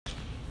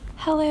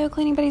Hello,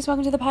 cleaning buddies.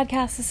 Welcome to the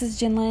podcast. This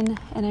is Jinlin,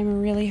 and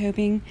I'm really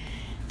hoping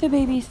the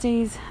baby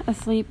stays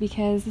asleep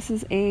because this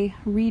is a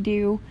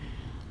redo.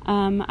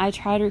 I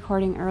tried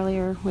recording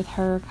earlier with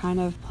her kind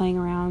of playing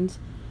around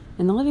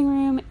in the living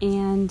room,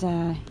 and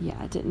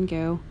it didn't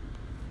go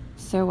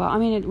so well. I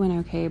mean, it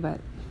went okay,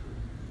 but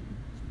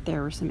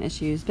there were some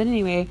issues. But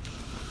anyway,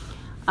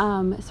 so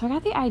I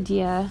got the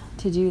idea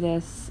to do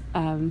this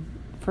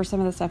for some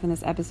of the stuff in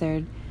this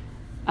episode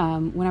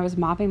when I was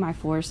mopping my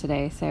floors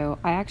today. So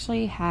I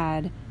actually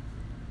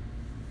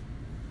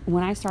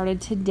when I started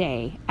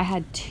today, I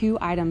had 2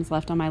 items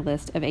left on my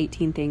list of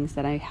 18 things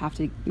that I have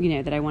to,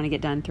 that I want to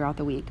get done throughout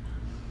the week.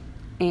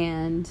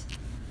 And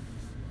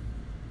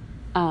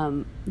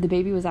the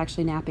baby was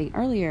actually napping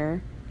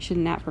earlier. She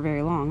didn't nap for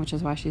very long, which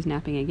is why she's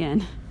napping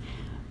again.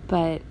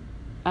 But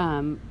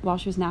while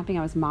she was napping,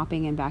 I was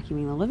mopping and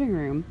vacuuming the living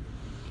room,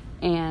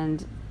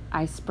 and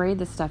I sprayed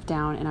the stuff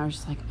down, and I was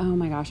just like, oh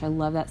my gosh, I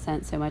love that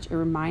scent so much. It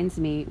reminds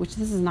me, which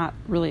this is not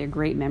really a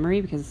great memory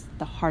because it's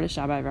the hardest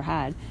job I ever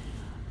had,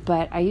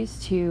 but I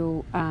used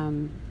to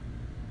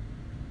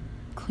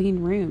clean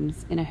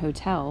rooms in a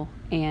hotel,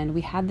 and we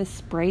had the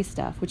spray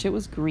stuff, which it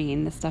was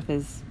green. This stuff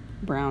is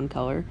brown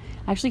color.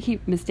 I actually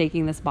keep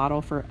mistaking this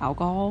bottle for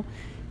alcohol.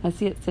 I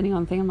see it sitting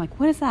on the thing. I'm like,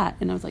 what is that?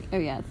 And I was like, oh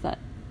yeah, it's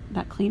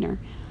that cleaner.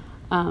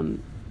 But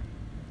I'm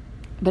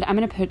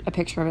going to put a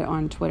picture of it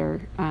on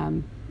Twitter.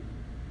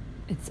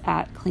 It's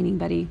at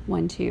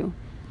cleaningbuddy12,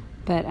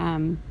 but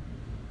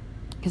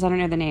because I don't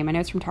know the name. I know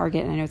it's from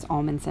Target, and I know it's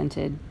almond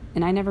scented,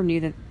 and I never knew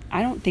that.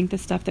 I don't think the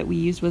stuff that we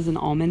used was an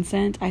almond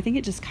scent. I think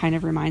it just kind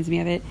of reminds me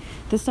of it.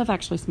 This stuff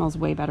actually smells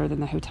way better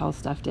than the hotel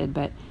stuff did,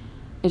 but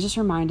it just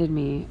reminded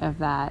me of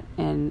that,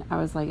 and I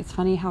was like, it's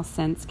funny how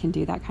scents can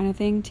do that kind of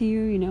thing to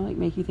you, like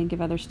make you think of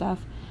other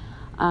stuff.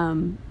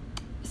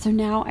 So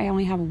now I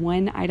only have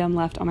 1 item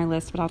left on my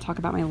list, but I'll talk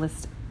about my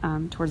list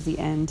towards the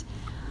end.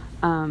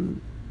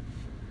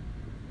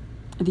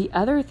 The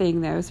other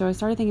thing, though, so I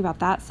started thinking about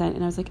that scent,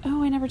 and I was like,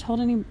 oh, I never told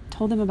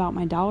them about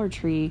my Dollar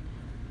Tree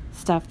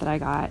stuff that I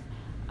got.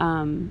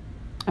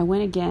 I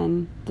went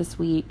again this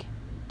week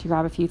to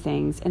grab a few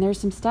things, and there's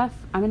some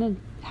stuff, I'm going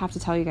to have to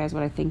tell you guys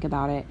what I think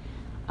about it.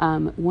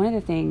 One of the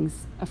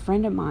things, a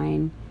friend of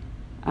mine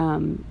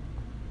on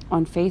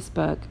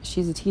Facebook,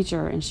 she's a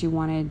teacher, and she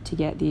wanted to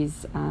get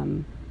these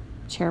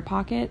chair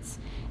pockets,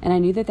 and I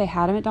knew that they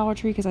had them at Dollar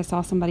Tree because I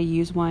saw somebody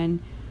use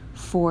one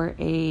for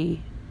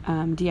a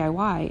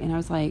DIY, and I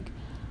was like,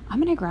 I'm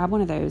gonna grab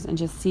one of those and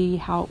just see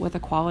what the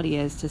quality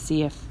is to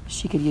see if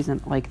she could use them.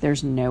 Like,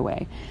 there's no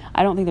way.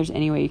 I don't think there's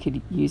any way you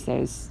could use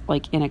those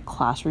like in a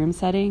classroom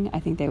setting. I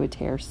think they would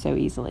tear so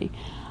easily.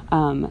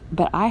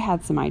 But I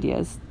had some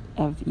ideas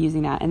of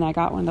using that, and I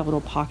got one of the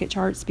little pocket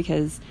charts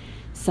because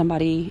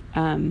somebody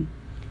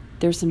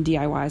there's some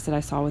DIYs that I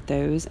saw with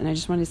those, and I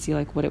just wanted to see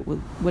like what it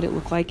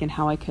looked like and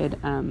how I could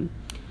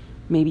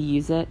maybe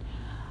use it.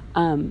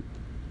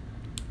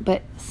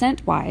 But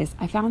scent-wise,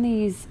 I found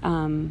these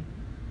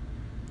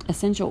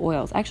essential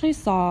oils. I actually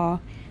saw,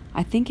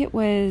 I think it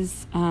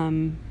was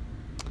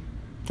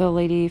the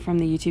lady from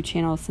the YouTube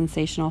channel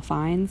Sensational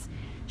Finds.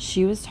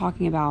 She was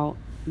talking about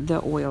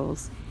the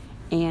oils,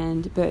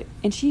 and I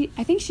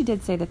think she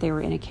did say that they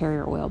were in a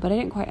carrier oil, but I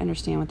didn't quite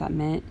understand what that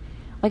meant.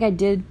 Like I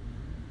did,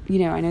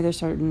 I know there's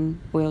certain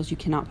oils you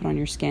cannot put on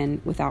your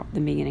skin without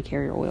them being in a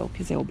carrier oil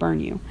because they will burn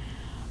you.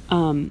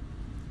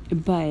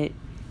 But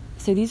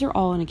so these are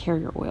all in a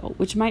carrier oil,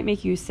 which might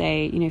make you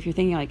say, if you're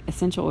thinking like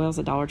essential oils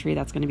at Dollar Tree,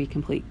 that's going to be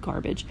complete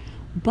garbage.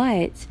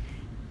 But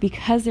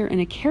because they're in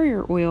a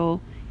carrier oil,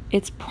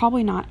 it's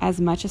probably not as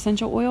much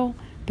essential oil,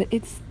 but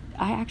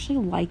I actually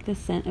like the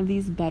scent of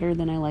these better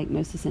than I like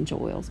most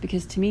essential oils,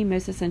 because to me,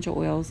 most essential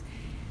oils,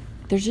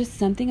 there's just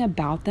something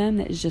about them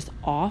that is just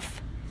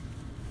off.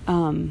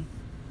 I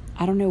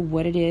don't know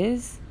what it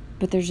is,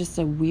 but there's just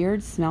a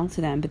weird smell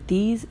to them, but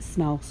these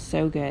smell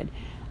so good.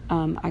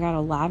 I got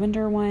a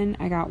lavender one.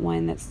 I got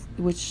one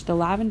which the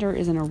lavender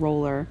is in a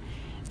roller.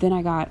 Then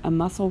I got a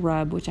muscle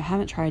rub, which I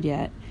haven't tried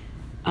yet.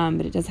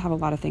 But it does have a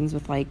lot of things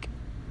with like,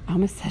 I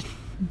almost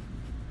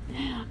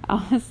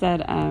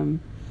said,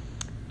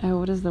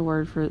 what is the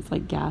word for it? It's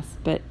like gas,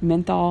 but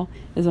menthol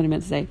is what I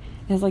meant to say.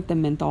 It has like the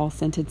menthol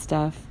scented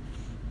stuff.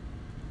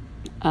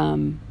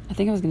 I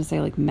think I was going to say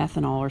like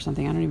methanol or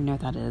something. I don't even know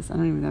what that is. I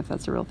don't even know if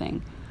that's a real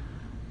thing.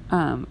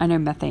 I know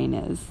methane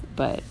is,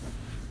 but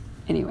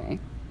anyway,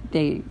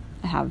 they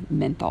have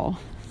menthol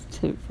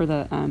for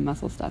the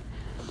muscle stuff.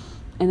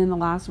 And then the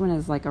last one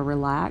is like a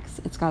relax.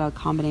 It's got a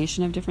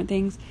combination of different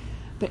things.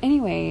 But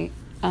anyway,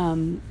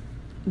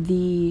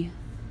 the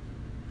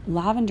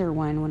lavender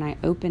one, when I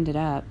opened it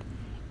up,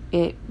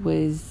 it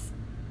was,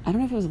 I don't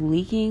know if it was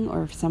leaking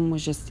or if someone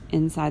was just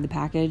inside the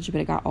package,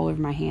 but it got all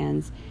over my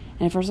hands.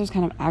 And at first I was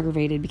kind of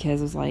aggravated because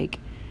it was like,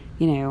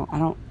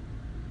 I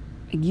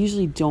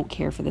usually don't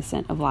care for the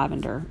scent of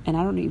lavender, and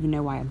I don't even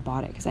know why I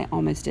bought it because I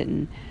almost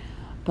didn't.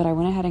 But I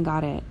went ahead and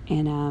got it,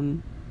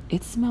 and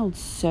it smelled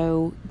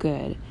so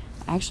good.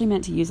 I actually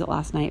meant to use it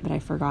last night, but I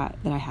forgot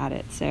that I had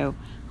it. So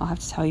I'll have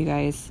to tell you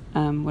guys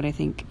what I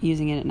think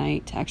using it at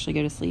night to actually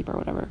go to sleep or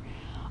whatever.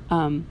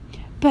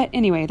 But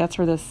anyway, that's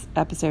where this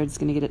episode is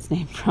going to get its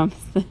name from,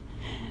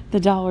 the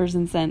dollars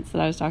and cents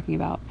that I was talking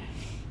about.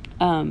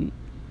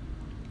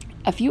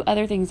 A few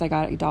other things I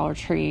got at Dollar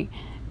Tree.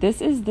 This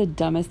is the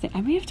dumbest thing.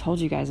 I may have told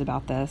you guys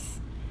about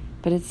this,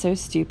 but it's so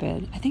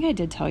stupid. I think I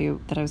did tell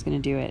you that I was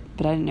going to do it,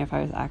 but I didn't know if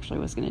I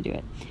was going to do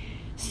it.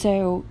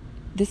 So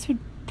this would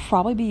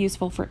probably be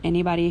useful for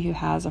anybody who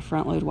has a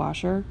front load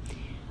washer.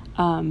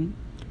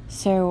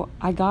 So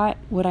I got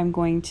what I'm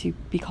going to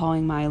be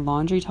calling my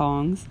laundry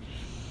tongs,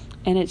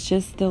 and it's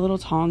just the little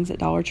tongs at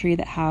Dollar Tree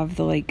that have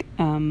the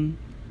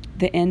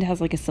the end has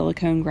like a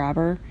silicone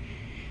grabber,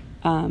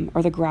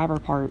 or the grabber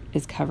part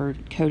is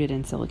coated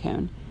in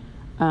silicone,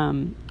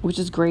 which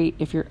is great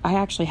I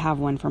actually have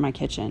one for my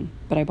kitchen,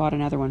 but I bought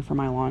another one for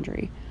my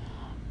laundry.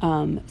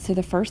 So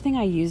the first thing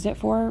I used it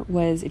for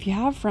was, if you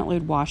have front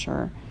load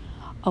washer,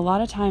 a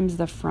lot of times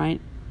the front,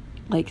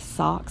 like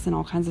socks and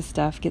all kinds of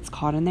stuff, gets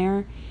caught in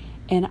there.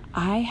 And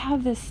I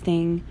have this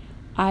thing,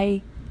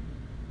 I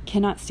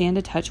cannot stand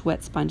to touch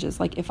wet sponges.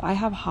 Like if I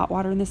have hot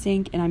water in the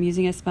sink and I'm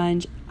using a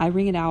sponge, I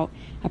wring it out,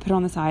 I put it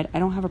on the side. I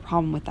don't have a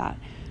problem with that.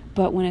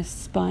 But when a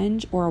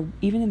sponge, or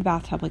even in the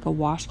bathtub, like a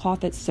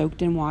washcloth that's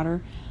soaked in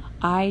water,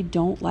 I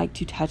don't like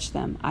to touch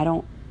them.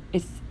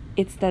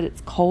 It's that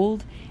it's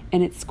cold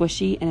and it's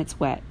squishy and it's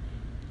wet.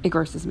 It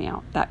grosses me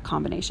out, that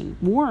combination.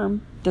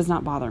 Warm does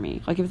not bother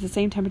me. Like if it's the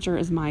same temperature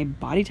as my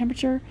body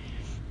temperature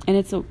and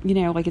it's,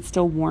 like it's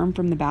still warm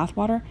from the bath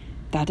water,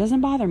 that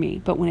doesn't bother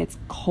me. But when it's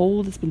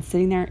cold, it's been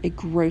sitting there, it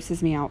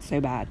grosses me out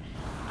so bad.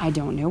 I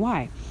don't know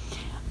why.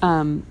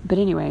 But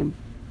anyway,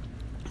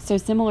 so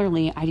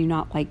similarly, I do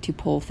not like to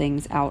pull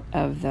things out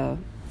of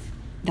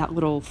that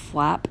little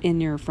flap in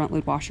your front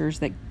load washers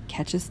that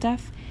catches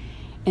stuff.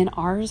 And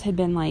ours had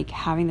been like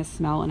having the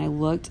smell, and I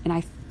looked and I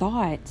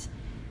thought,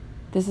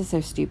 this is so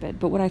stupid,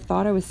 but what I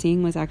thought I was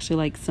seeing was actually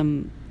like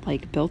some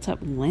like built up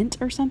lint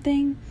or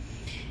something.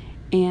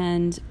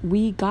 And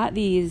we got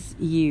these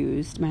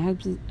used. My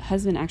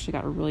husband actually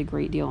got a really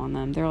great deal on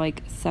them. They're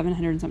like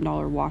 $700 and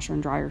something washer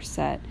and dryer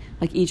set.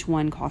 Like each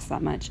one costs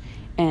that much.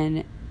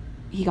 And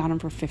he got them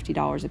for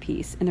 $50 a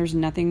piece. And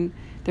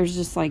there's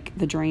just like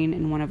the drain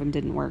in one of them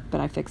didn't work, but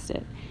I fixed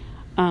it.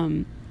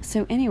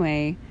 So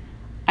anyway,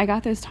 I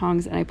got those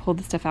tongs and I pulled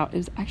the stuff out. It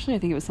was actually, I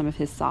think it was some of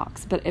his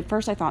socks. But at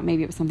first I thought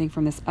maybe it was something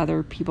from this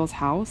other people's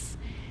house,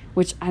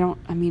 which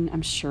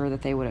I'm sure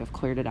that they would have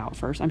cleared it out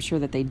first. I'm sure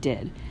that they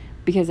did,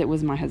 because it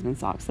was my husband's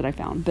socks that I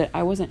found. But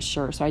I wasn't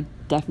sure, so I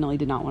definitely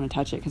did not want to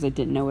touch it because I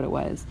didn't know what it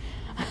was.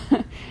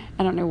 I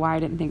don't know why I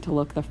didn't think to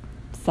look the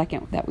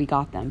second that we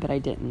got them, but I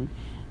didn't.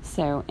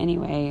 So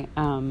anyway,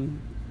 I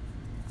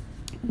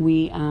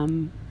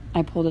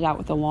pulled it out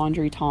with the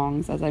laundry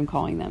tongs, as I'm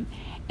calling them.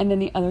 And then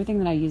the other thing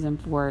that I use them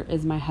for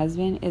is my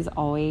husband is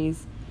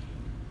always,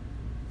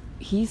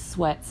 he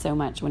sweats so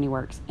much when he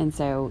works. And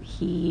so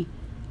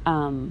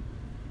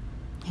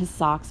his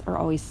socks are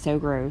always so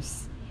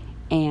gross.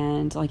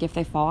 And like if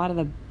they fall out of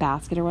the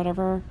basket or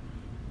whatever,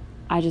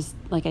 I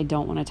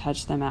don't want to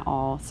touch them at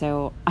all.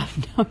 So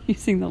I'm now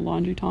using the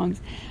laundry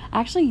tongs. I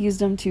actually used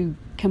them to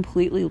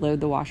completely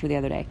load the washer the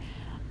other day.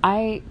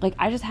 I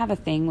just have a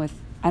thing with,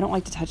 I don't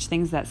like to touch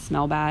things that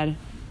smell bad,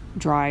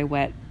 dry,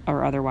 wet,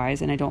 or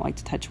otherwise. And I don't like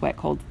to touch wet,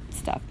 cold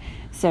stuff.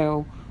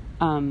 So,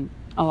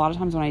 a lot of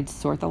times when I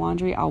sort the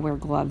laundry, I'll wear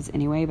gloves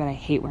anyway, but I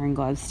hate wearing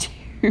gloves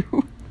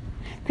too.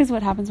 Because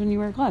what happens when you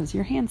wear gloves?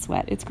 Your hands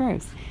sweat. It's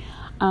gross.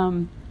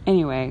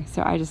 Anyway,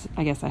 so I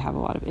guess I have a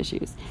lot of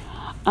issues.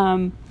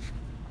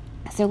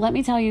 So let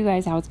me tell you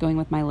guys how it's going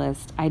with my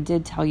list. I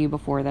did tell you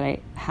before that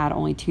I had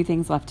only 2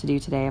 things left to do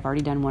today. I've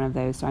already done one of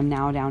those. So I'm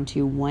now down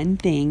to 1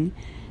 thing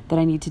that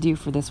I need to do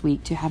for this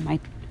week to have my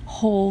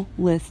whole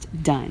list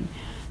done.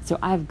 So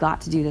I've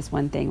got to do this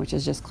one thing, which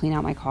is just clean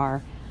out my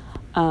car.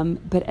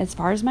 But as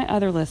far as my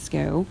other lists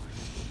go,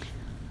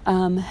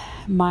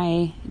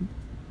 my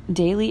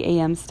daily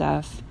AM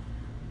stuff,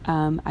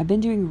 I've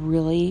been doing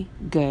really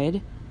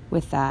good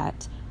with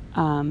that.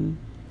 The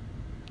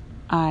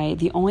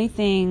only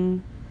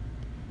thing,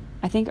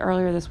 I think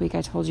earlier this week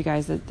I told you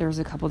guys that there was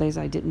a couple days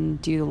I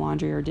didn't do the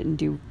laundry or didn't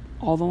do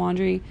all the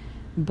laundry,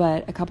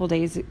 but a couple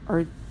days,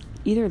 or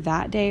either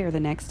that day or the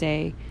next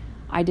day,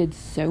 I did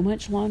so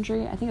much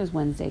laundry. I think it was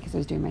Wednesday because I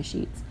was doing my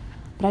sheets,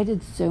 but I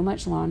did so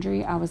much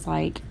laundry. I was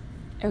like,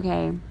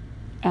 okay,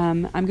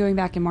 I'm going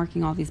back and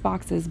marking all these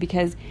boxes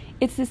because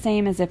it's the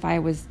same as if I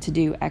was to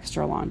do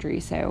extra laundry.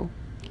 So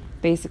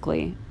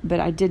basically, but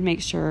I did make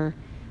sure,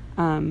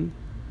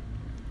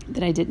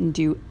 that I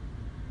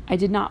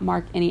did not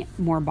mark any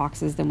more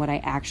boxes than what I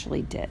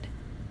actually did.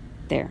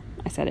 There,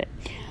 I said it.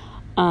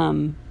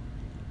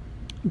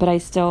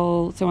 But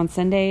so on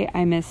Sunday,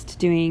 I missed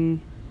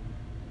doing,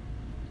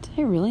 did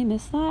I really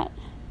miss that?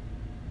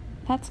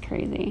 That's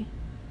crazy.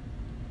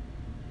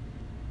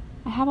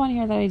 I have on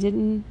here that I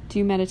didn't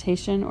do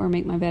meditation or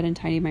make my bed and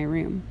tidy my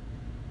room.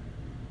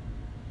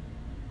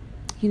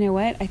 You know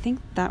what? I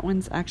think that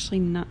one's actually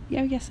not,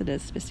 yes it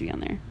is supposed to be on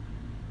there.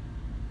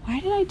 Why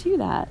did I do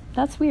that?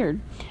 That's weird.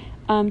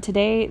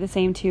 Today, the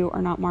same 2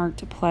 are not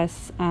marked,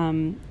 plus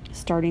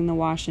starting the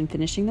wash and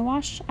finishing the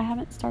wash. I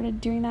haven't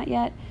started doing that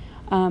yet.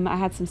 I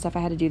had some stuff I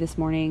had to do this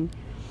morning.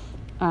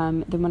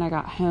 Then when I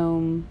got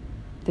home,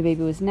 the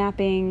baby was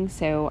napping,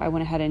 so I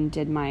went ahead and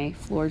did my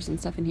floors and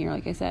stuff in here,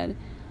 like I said.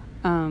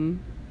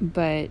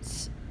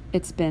 But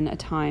it's been a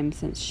time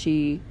since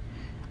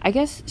I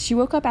guess she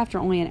woke up after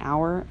only an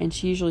hour, and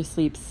she usually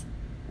sleeps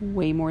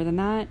way more than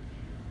that.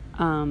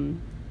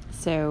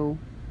 So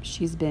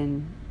she's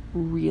been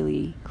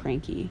really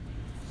cranky.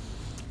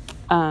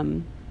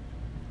 So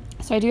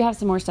I do have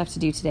some more stuff to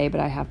do today, but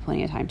I have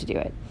plenty of time to do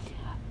it.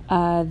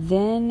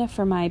 Then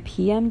for my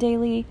PM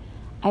daily,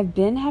 I've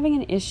been having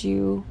an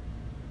issue.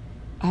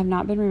 I have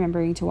not been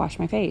remembering to wash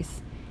my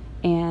face.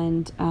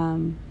 And,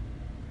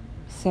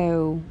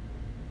 so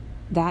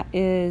that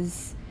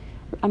is,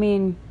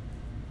 2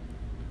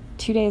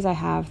 days I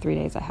have, 3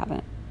 days I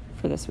haven't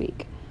for this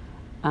week.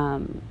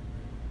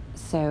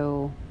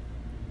 So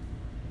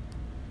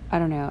I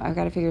don't know. I've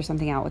got to figure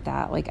something out with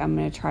that. Like, I'm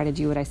going to try to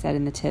do what I said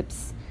in the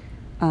tips,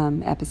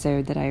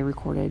 episode that I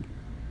recorded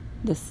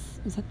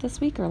was that this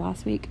week or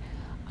last week?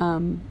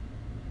 I'm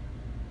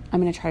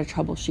going to try to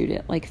troubleshoot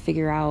it, like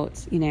figure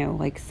out,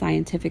 like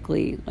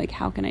scientifically, like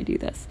how can I do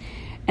this?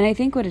 And I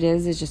think what it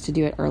is just to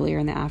do it earlier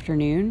in the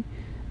afternoon,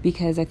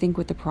 because I think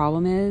what the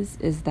problem is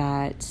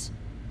that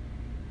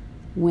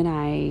when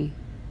I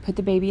put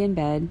the baby in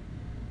bed,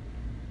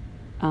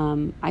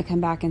 I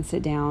come back and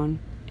sit down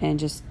and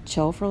just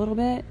chill for a little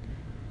bit.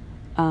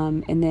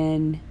 And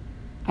then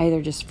I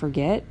either just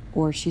forget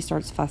or she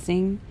starts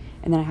fussing,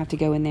 and then I have to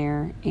go in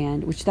there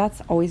which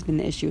that's always been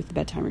the issue with the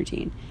bedtime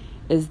routine,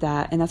 is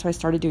that, and that's why I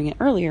started doing it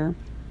earlier,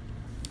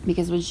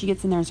 because when she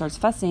gets in there and starts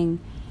fussing,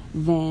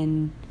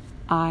 then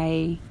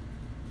I,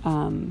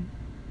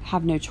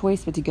 have no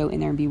choice but to go in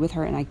there and be with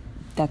her. And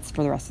that's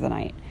for the rest of the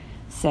night.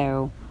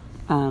 So,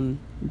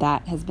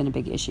 that has been a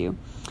big issue.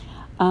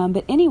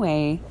 But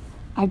anyway,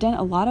 I've done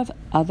a lot of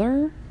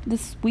other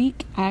this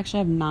week. I actually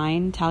have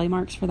 9 tally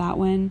marks for that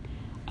one.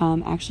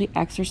 Actually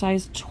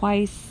exercised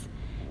twice,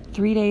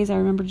 3 days. I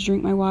remember to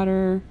drink my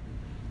water.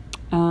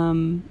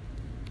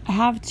 I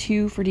have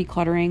 2 for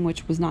decluttering,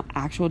 which was not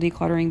actual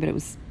decluttering, but it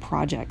was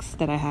projects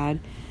that I had.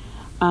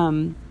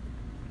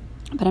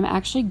 But I'm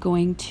actually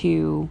going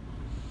to,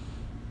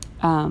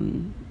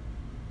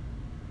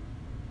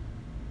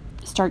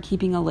 start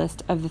keeping a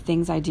list of the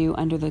things I do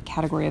under the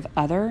category of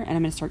other, and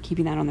I'm going to start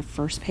keeping that on the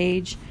first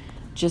page,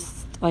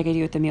 just like I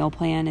do with the meal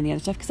plan and the other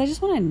stuff, because I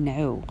just want to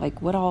know,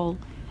 like, what all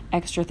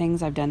extra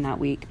things I've done that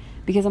week,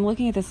 because I'm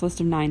looking at this list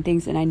of 9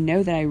 things, and I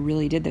know that I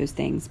really did those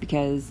things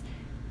because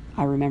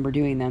I remember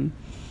doing them.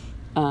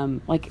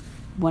 Like,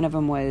 one of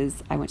them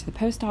was I went to the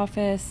post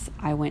office,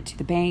 I went to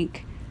the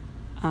bank,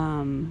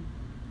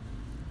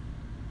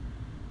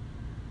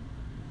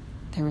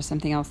 there was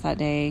something else that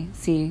day,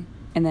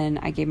 and then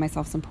I gave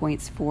myself some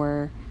points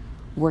for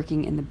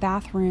working in the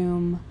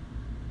bathroom,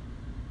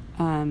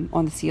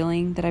 on the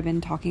ceiling that I've been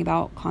talking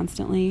about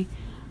constantly.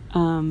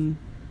 But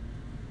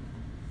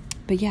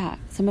yeah,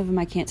 some of them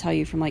I can't tell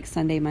you from like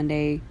Sunday,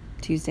 Monday,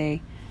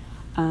 Tuesday.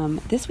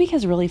 This week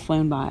has really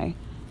flown by,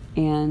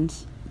 and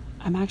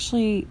I have so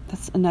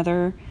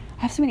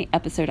many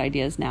episode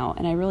ideas now,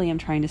 and I really am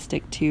trying to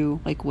stick to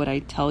like what I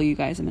tell you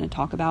guys I'm going to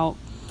talk about.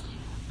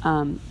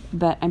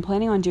 But I'm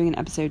planning on doing an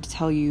episode to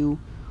tell you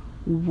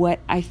what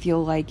I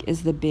feel like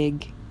is the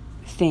big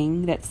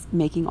thing that's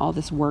making all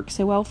this work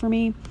so well for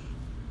me.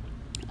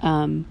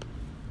 I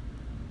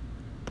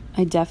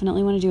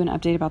definitely want to do an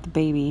update about the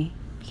baby,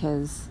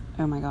 because,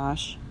 oh my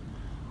gosh.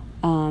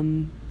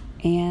 And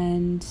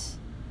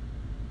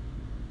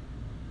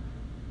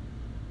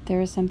there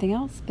was something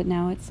else, but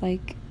now it's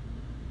like,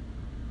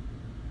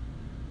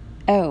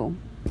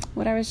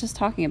 what I was just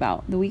talking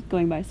about, the week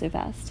going by so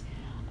fast.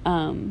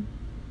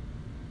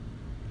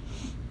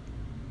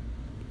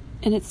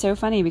 And it's so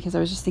funny because I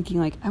was just thinking,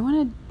 like, I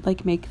want to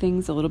like make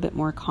things a little bit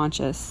more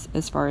conscious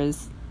as far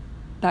as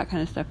that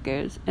kind of stuff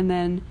goes. And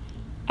then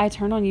I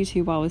turned on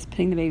YouTube while I was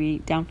putting the baby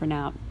down for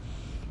nap,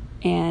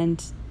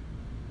 and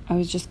I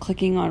was just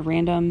clicking on a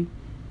random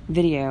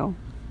video,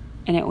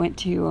 and it went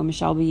to a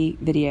Michelle B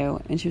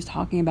video, and she was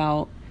talking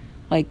about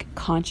like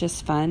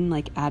conscious fun,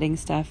 like adding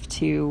stuff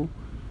to,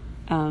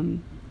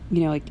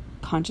 like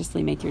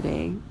consciously make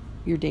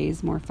your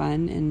days more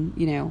fun,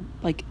 and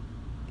like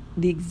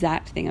the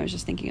exact thing I was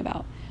just thinking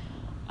about.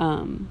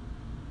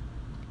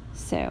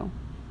 So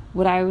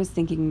what I was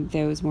thinking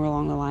though is more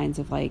along the lines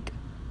of like,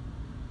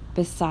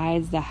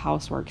 besides the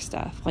housework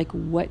stuff, like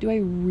what do I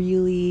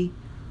really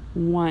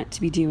want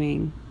to be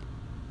doing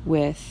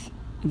with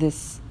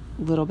this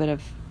little bit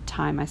of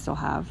time I still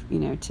have,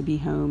 to be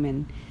home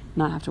and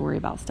not have to worry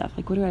about stuff.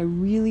 Like, what do I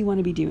really want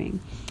to be doing?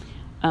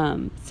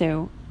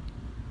 So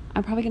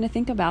I'm probably going to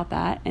think about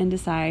that and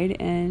decide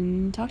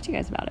and talk to you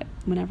guys about it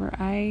whenever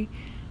I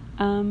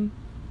come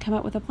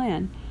up with a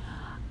plan.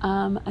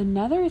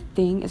 Another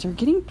thing is we're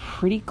getting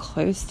pretty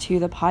close to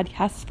the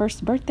podcast's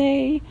first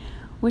birthday,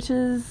 which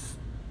is,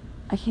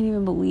 I can't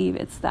even believe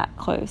it's that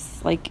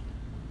close. Like,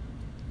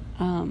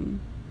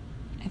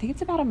 I think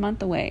it's about a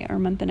month away, or a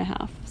month and a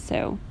half.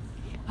 So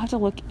I'll have to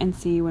look and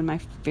see when my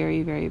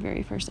very, very,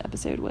 very first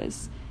episode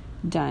was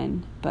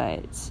done.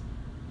 But,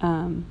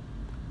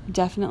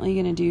 Definitely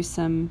going to do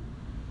some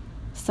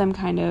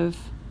kind of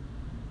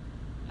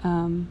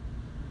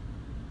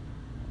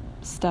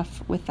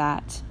stuff with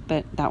that,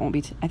 but that won't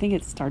be I think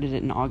it started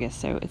it in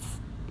August, so I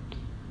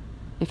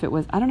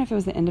don't know if it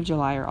was the end of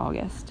July or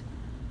August,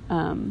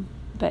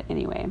 but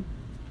anyway,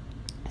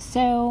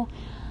 so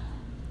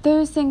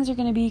those things are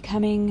going to be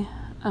coming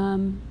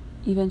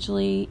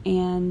eventually,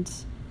 and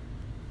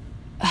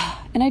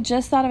I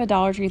just thought of a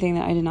Dollar Tree thing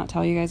that I did not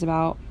tell you guys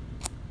about.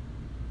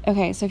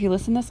 Okay, so if you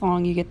listen this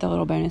long, you get the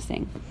little bonus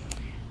thing.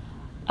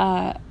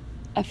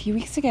 A few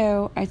weeks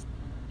ago, it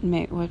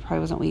probably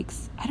wasn't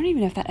weeks. I don't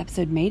even know if that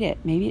episode made it.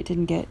 Maybe it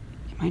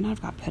might not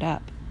have got put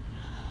up.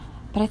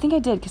 But I think I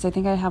did, because I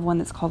think I have one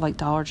that's called like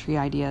Dollar Tree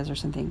Ideas or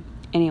something.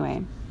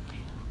 Anyway,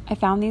 I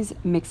found these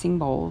mixing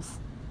bowls,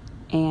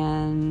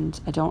 and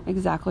I don't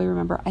exactly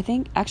remember. I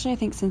think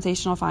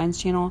Sensational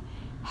Finds channel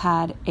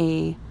had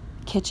a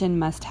kitchen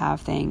must-have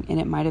thing, and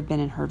it might have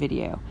been in her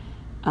video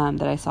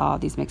that I saw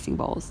these mixing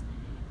bowls.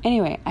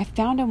 Anyway, I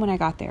found them when I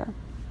got there.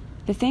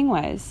 The thing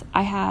was,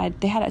 they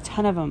had a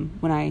ton of them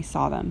when I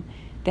saw them.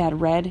 They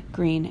had red,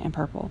 green, and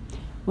purple.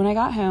 When I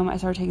got home, I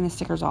started taking the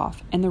stickers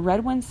off, and the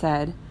red one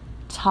said,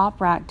 top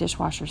rack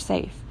dishwasher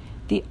safe.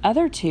 The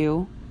other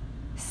two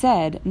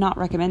said, not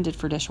recommended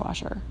for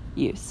dishwasher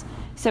use.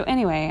 So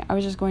anyway, I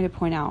was just going to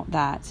point out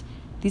that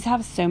these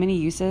have so many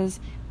uses.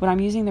 What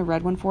I'm using the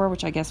red one for,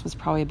 which I guess was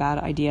probably a bad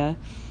idea,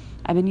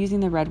 I've been using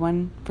the red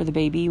one for the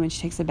baby when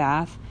she takes a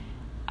bath.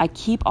 I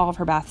keep all of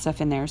her bath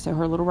stuff in there, so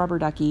her little rubber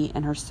ducky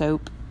and her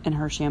soap and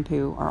her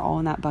shampoo are all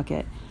in that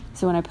bucket.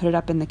 So when I put it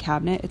up in the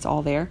cabinet, it's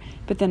all there.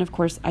 But then, of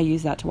course, I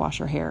use that to wash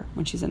her hair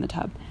when she's in the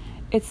tub.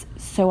 It's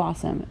so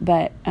awesome,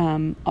 but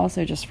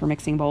also just for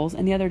mixing bowls.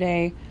 And the other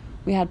day,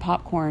 we had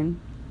popcorn,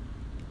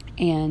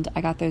 and I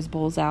got those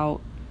bowls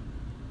out,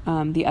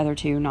 the other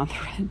two, not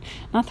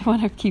the one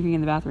I'm keeping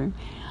in the bathroom.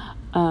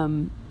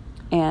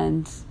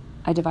 And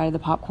I divided the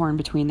popcorn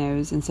between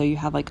those, and so you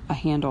have like a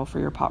handle for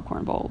your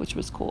popcorn bowl, which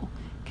was cool.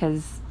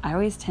 Because I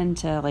always tend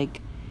to, like,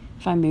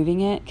 if I'm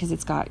moving it, because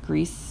it's got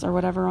grease or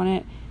whatever on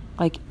it,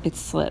 like, it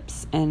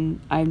slips,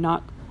 and I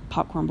knock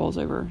popcorn bowls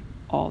over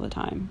all the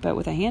time. But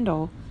with a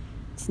handle,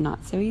 it's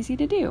not so easy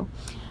to do.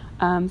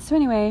 So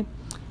anyway,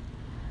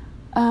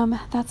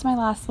 that's my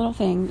last little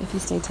thing, if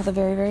you stay till the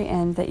very, very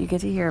end, that you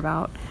get to hear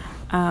about.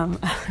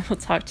 We'll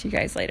talk to you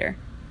guys later.